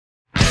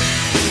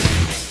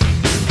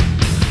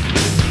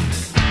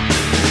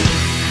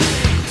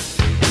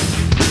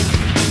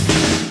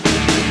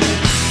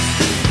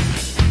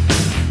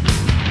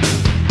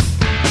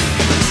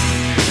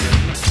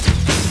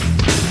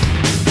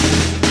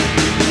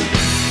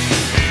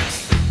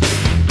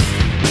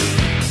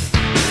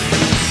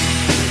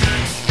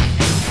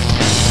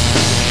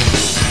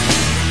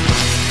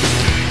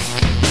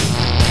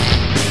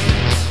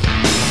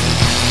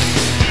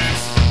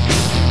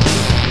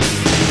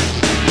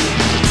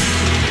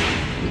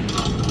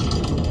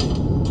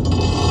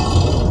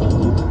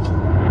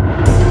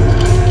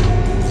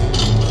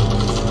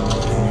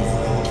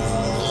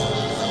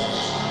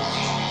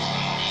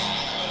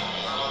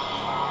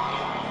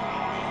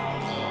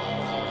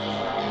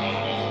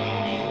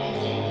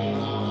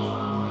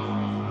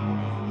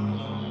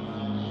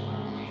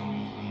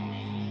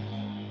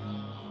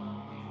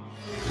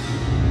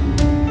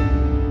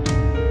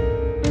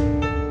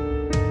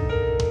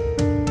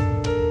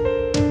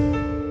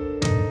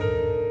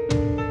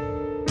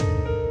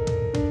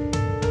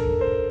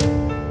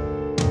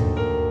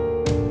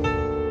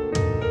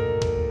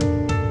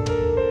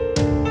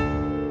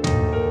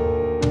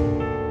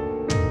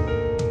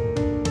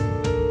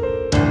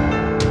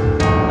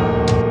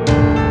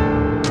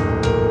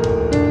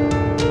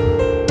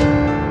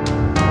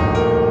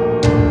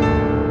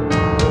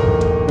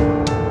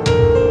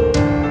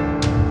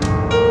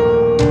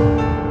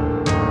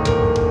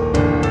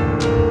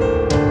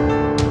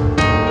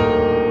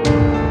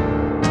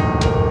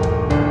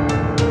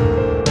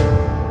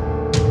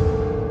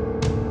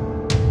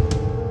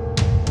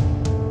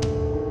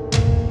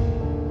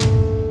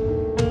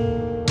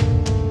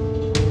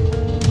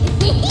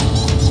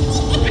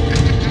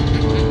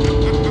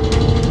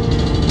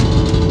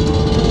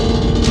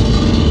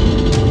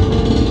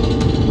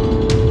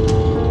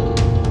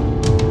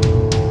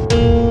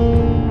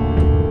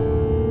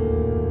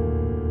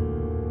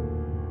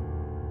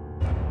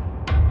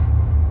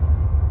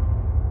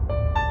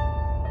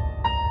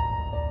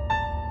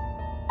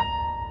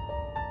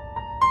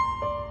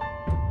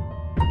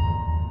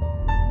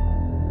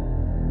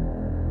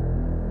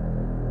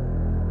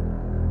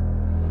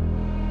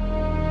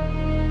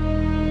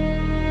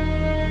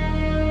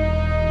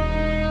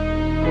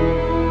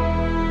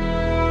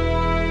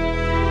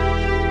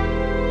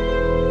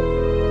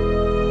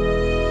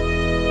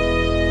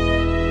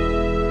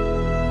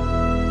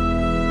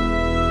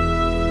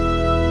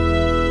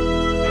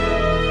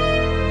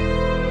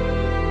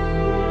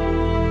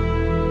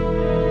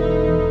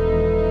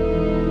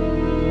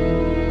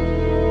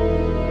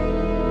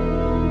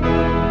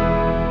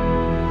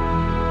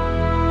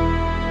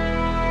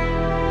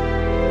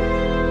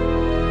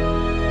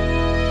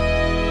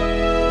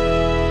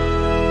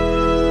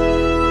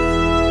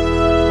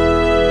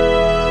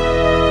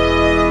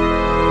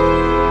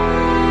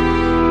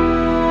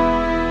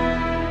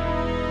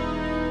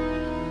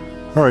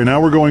Alright,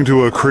 now we're going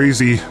to a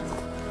crazy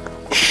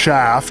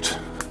shaft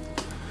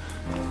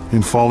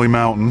in Folly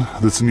Mountain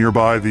that's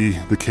nearby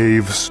the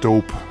cave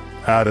stope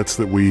adits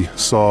that we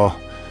saw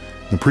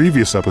in the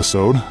previous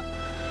episode.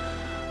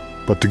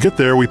 But to get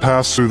there, we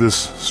pass through this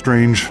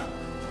strange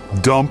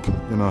dump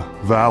in a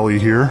valley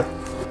here,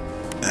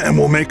 and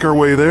we'll make our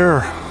way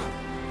there.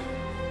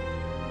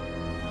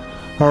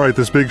 Alright,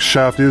 this big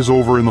shaft is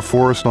over in the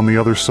forest on the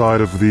other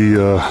side of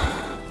the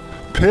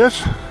pit.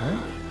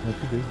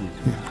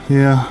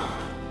 Yeah.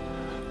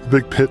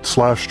 Big pit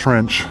slash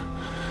trench.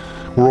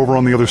 We're over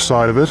on the other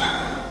side of it,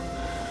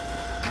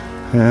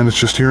 and it's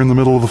just here in the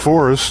middle of the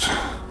forest.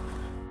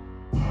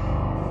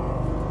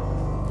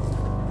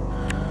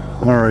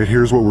 Alright,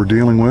 here's what we're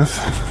dealing with.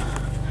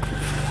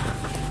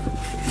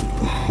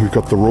 We've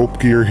got the rope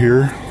gear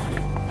here.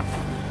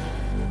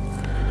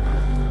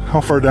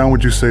 How far down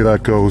would you say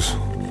that goes?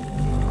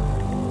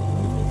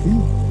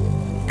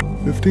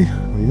 50?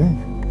 What do you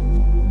think?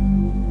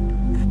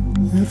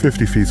 Yeah,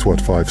 50 feet's what,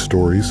 5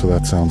 stories, so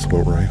that sounds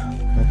about right.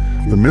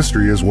 The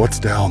mystery is what's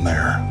down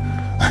there.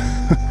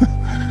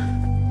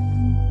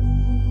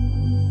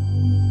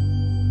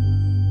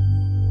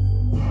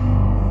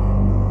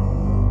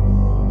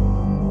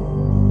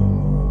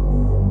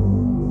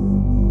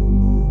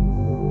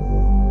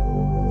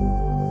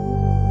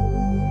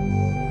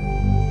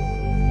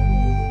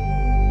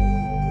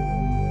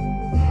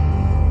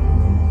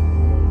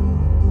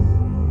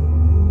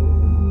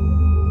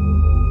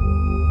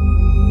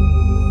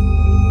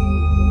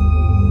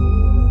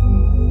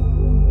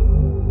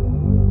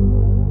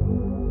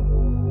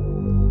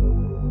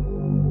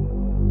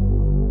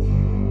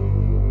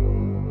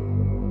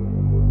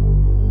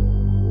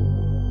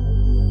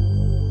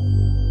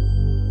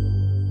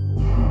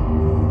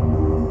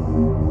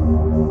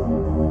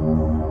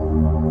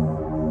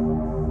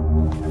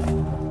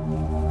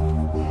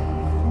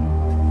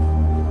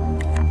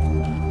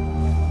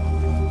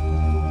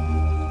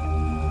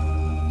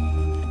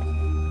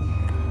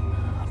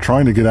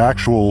 Trying to get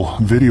actual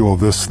video of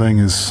this thing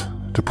is,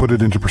 to put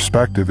it into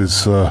perspective,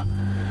 is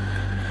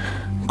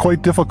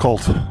quite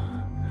difficult.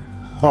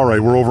 Alright,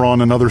 we're over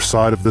on another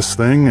side of this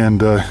thing,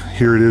 and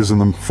here it is in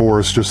the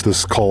forest, just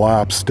this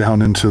collapse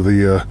down into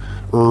the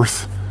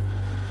earth.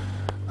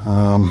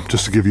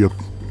 Just to give you an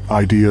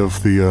idea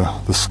of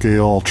the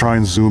scale, I'll try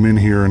and zoom in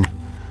here and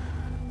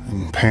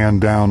pan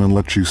down and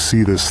let you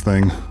see this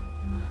thing.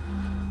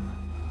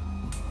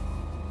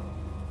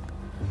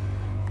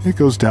 It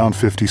goes down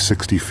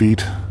 50-60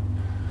 feet.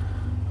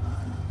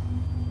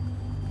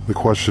 The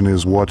question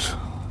is, what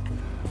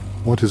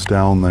is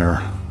down there?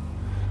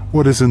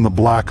 What is in the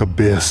black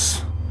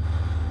abyss?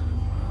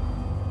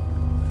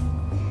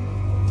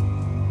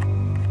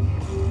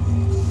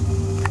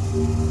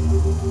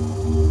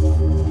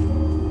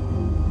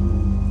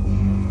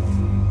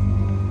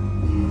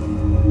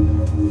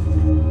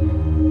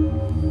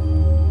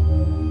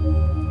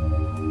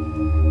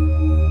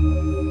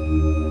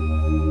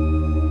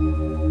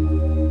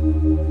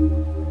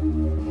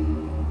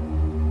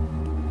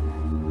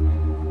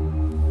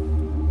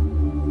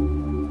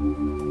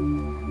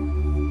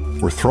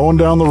 We're throwing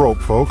down the rope,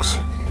 folks.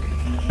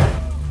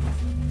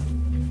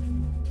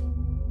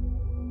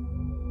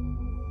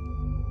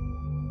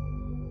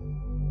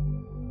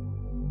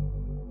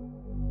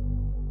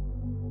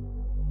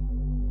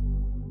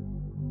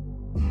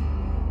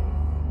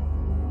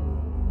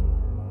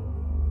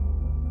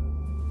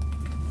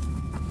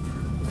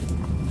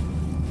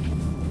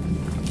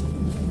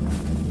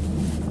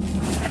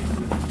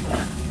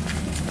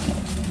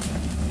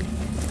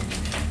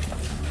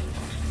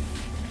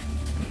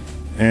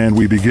 And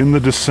we begin the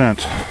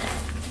descent.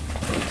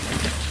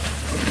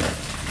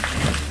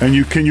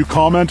 And can you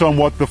comment on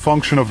what the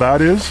function of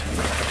that is?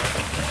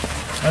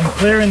 I'm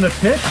clearing the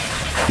pit.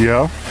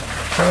 Yeah.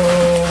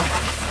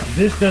 So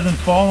this doesn't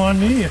fall on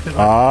me if it.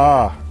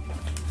 Ah.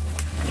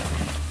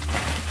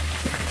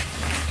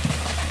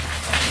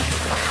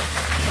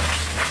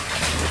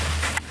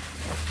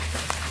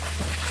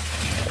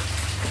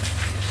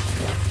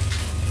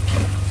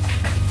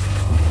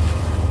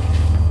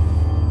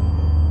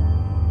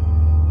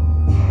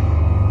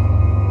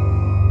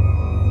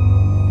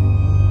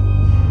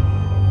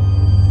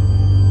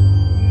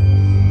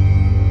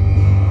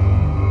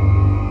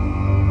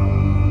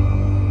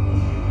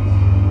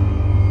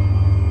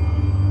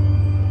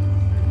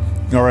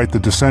 Alright, the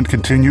descent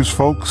continues,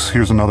 folks.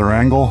 Here's another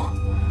angle.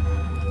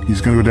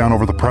 He's going to go down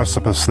over the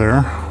precipice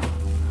there.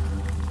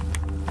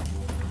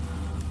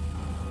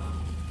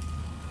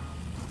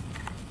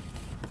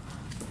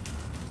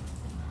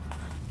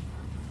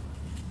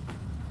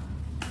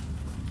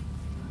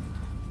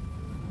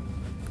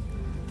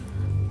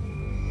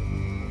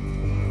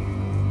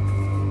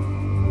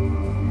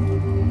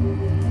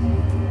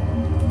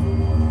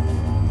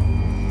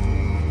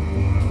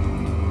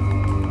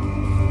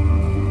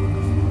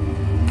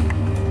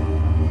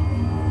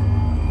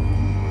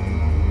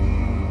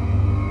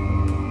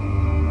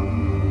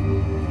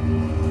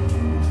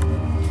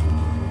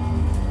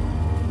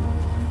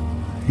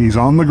 He's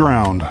on the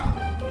ground.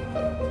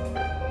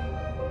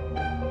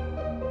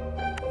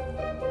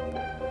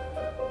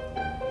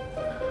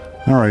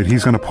 Alright,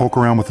 he's going to poke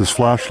around with his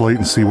flashlight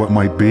and see what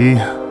might be.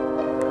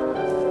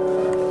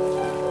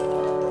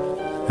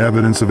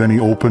 Evidence of any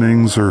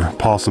openings or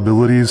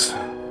possibilities.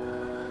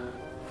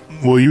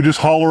 Will you just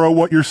holler out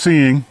what you're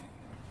seeing?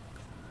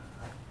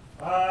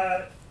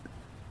 A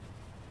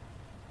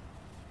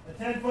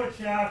 10-foot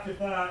shaft, if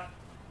that.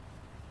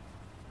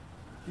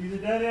 She's a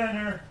dead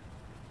ender.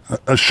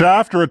 A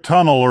shaft or a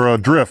tunnel or a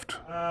drift?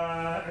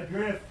 A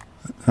drift.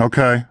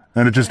 Okay,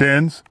 and it just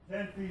ends?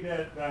 10 feet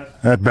at best.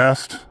 At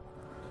best?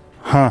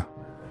 Huh.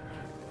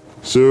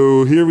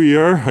 So here we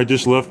are. I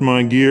just left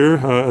my gear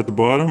at the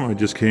bottom. I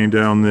just came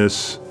down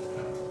this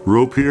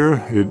rope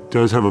here. It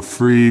does have a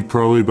free,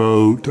 probably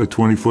about a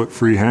 20-foot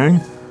free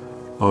hang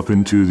up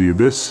into the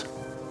abyss.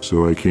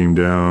 So I came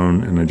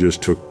down and I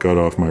just got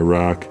off my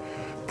rack,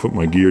 put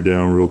my gear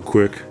down real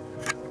quick.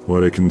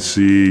 What I can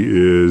see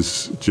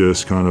is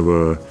just kind of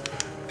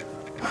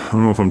I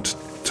don't know if I'm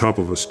top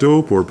of a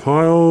stope or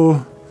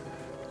pile,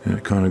 and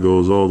it kind of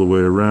goes all the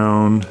way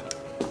around.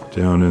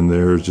 Down in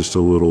there is just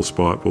a little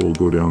spot, but we'll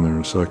go down there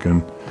in a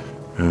second,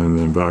 and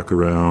then back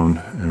around,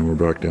 and we're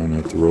back down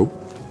at the rope.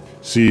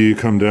 See,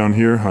 come down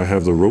here, I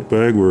have the rope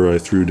bag where I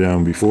threw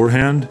down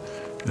beforehand,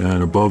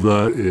 and above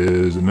that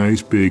is a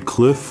nice big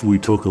cliff. We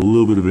took a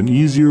little bit of an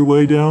easier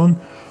way down,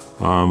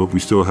 but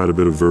we still had a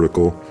bit of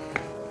vertical.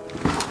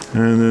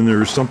 And then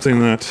there's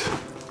something that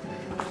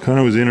kind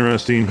of was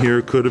interesting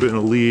here. Could have been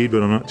a lead,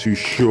 but I'm not too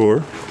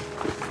sure.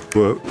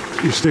 But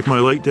you stick my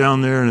light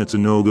down there and it's a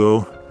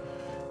no-go.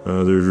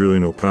 There's really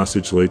no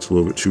passage. Light's a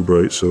little bit too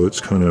bright, so it's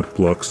kind of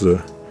blocks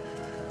the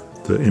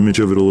image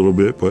of it a little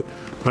bit. But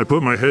I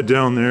put my head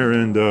down there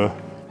and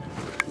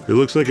it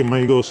looks like it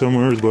might go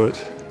somewhere, but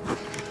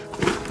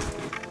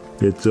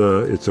it's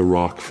a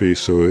rock face,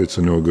 so it's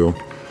a no-go.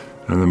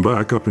 And then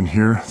back up in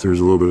here,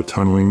 there's a little bit of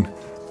tunneling.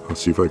 I'll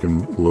see if I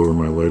can lower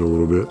my light a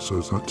little bit so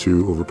it's not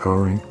too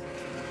overpowering.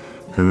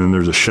 And then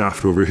there's a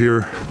shaft over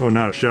here. Oh,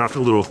 not a shaft, a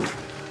little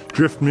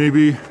drift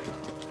maybe.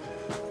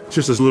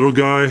 Just this little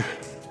guy.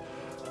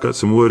 Got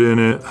some wood in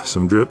it,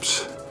 some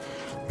drips,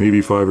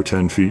 maybe 5 or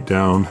 10 feet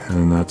down,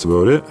 and that's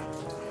about it.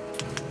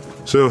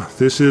 So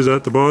this is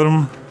at the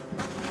bottom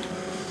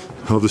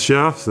of the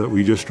shaft that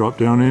we just dropped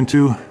down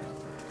into,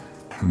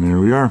 and there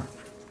we are.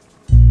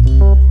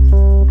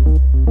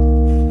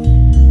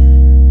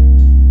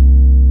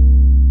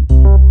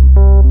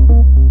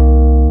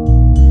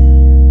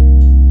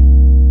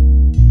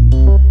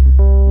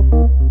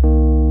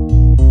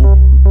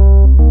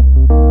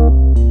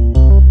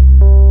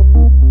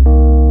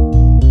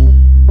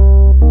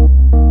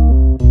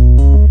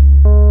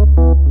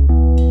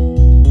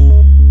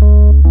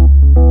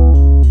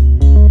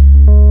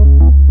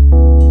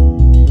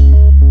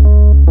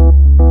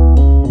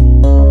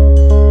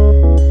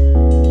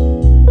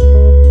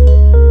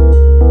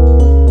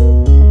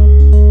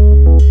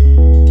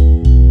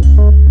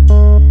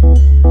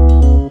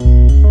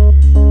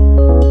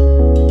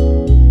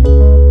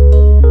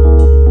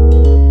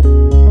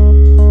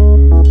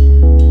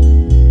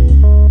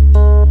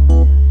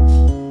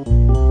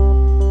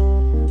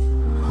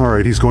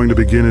 Alright, he's going to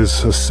begin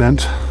his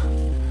ascent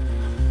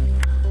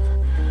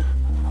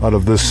out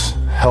of this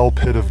hell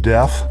pit of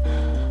death.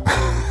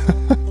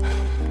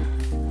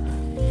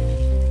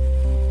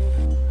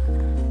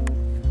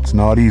 It's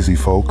not easy,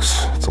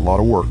 folks. It's a lot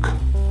of work.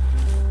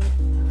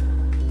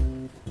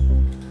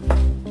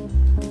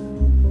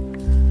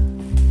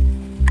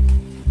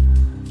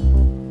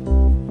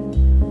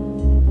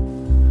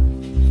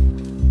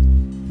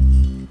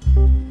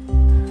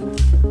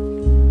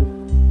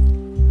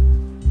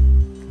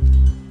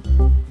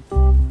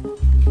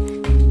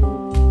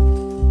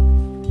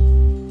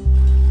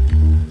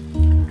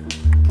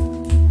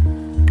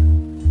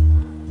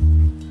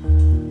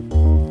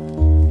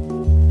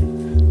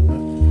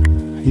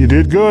 You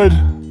did good.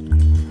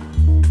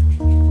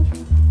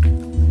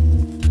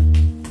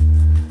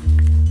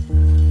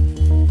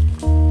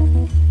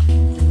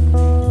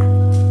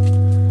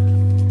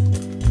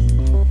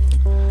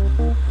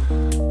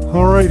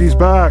 All right, he's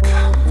back.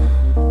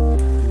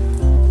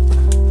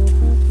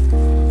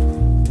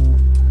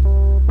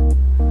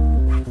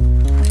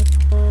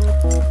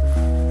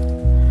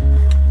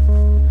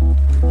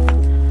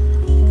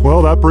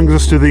 Well, that brings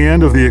us to the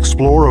end of the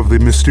explore of the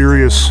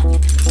mysterious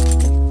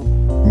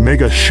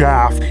mega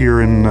shaft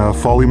here in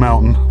Folly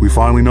Mountain. We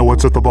finally know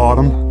what's at the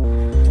bottom,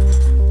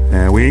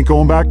 and we ain't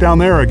going back down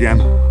there again.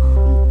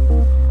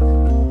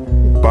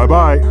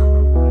 Bye-bye.